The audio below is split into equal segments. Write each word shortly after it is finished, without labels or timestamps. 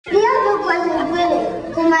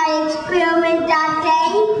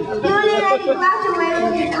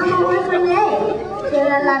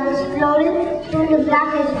the lab exploded, turned to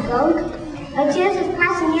black as gunk. A chance of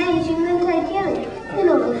passing any human Titanic. You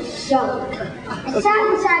know, the shunk. I sat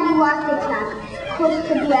inside the water class, supposed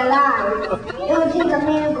to be alive. It would take a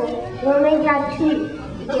miracle, it would make that 2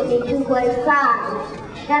 to get me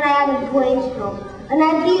 2.5. Then I had a brainstorm. An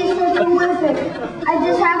idea so terrific. I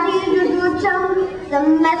just have to introduce the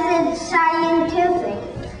method scientific.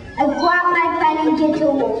 I grab my pen and get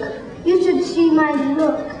to work. You should see my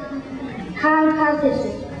look.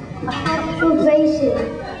 Hypothesis. Observation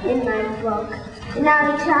in my book. And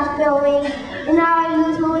now the class bell rings. And now I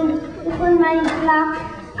lose my clock.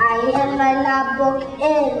 I hand my lab book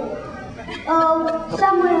in. Oh,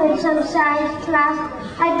 somewhere in some science class,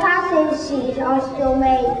 hypotheses are still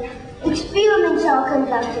made. Experiments are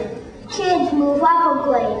conducted. Kids move up a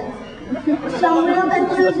grade. Some real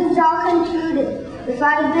conclusions are concluded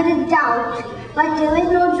without a bit of doubt. But there is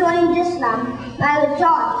no joy in Islam. My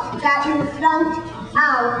results got me flunked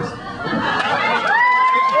out.